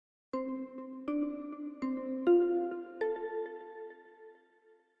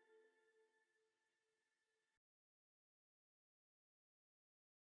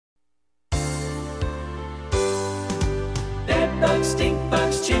bugs, stink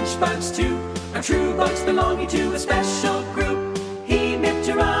bugs, chinch bugs too are true bugs belonging to a special group.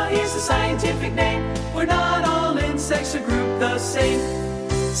 Hemiptera is the scientific name, for not all insects are grouped the same.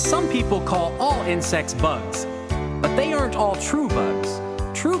 Some people call all insects bugs, but they aren't all true bugs.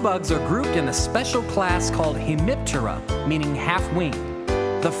 True bugs are grouped in a special class called hemiptera, meaning half-winged.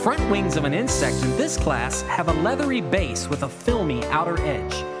 The front wings of an insect in this class have a leathery base with a filmy outer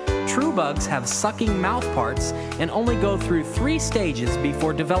edge. True bugs have sucking mouth parts and only go through 3 stages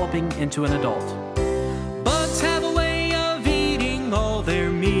before developing into an adult. Bugs have a way of eating all their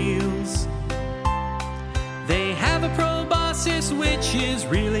meals. They have a proboscis, which is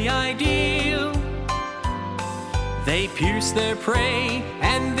really ideal. They pierce their prey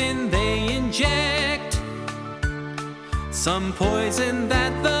and then they inject some poison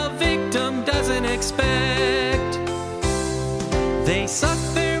that the victim doesn't expect. They suck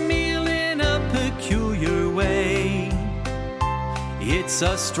their meal in a peculiar way. It's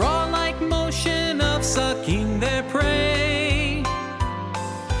a straw-like motion of sucking their prey.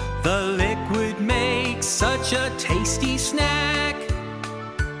 The liquid makes such a tasty snack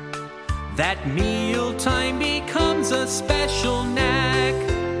that mealtime becomes a special knack.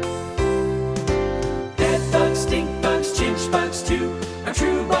 Dead bugs, stink bugs, chinch bugs too are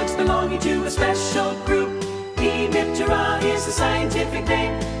true bugs belonging to a special group. Hemiptera is the scientific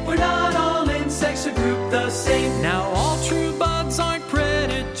name, for not all insects are grouped the same. Now all true bugs aren't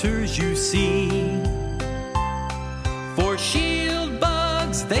predators, you see. For shield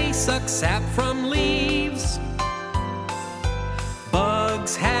bugs, they suck sap from leaves.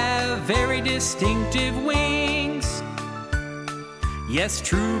 Bugs have very distinctive wings. Yes,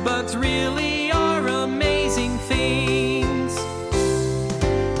 true bugs really are amazing things.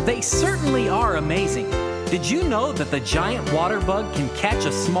 They certainly are amazing. Did you know that the giant water bug can catch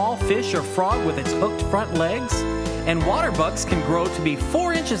a small fish or frog with its hooked front legs? And water bugs can grow to be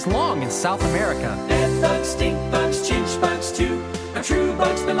 4 inches long in South America. Dead bugs, stink bugs, chinch bugs too are true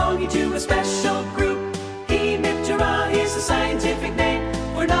bugs belonging to a special group. Hemiptera is the scientific name,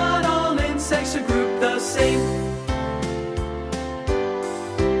 for not all insects are grouped the same.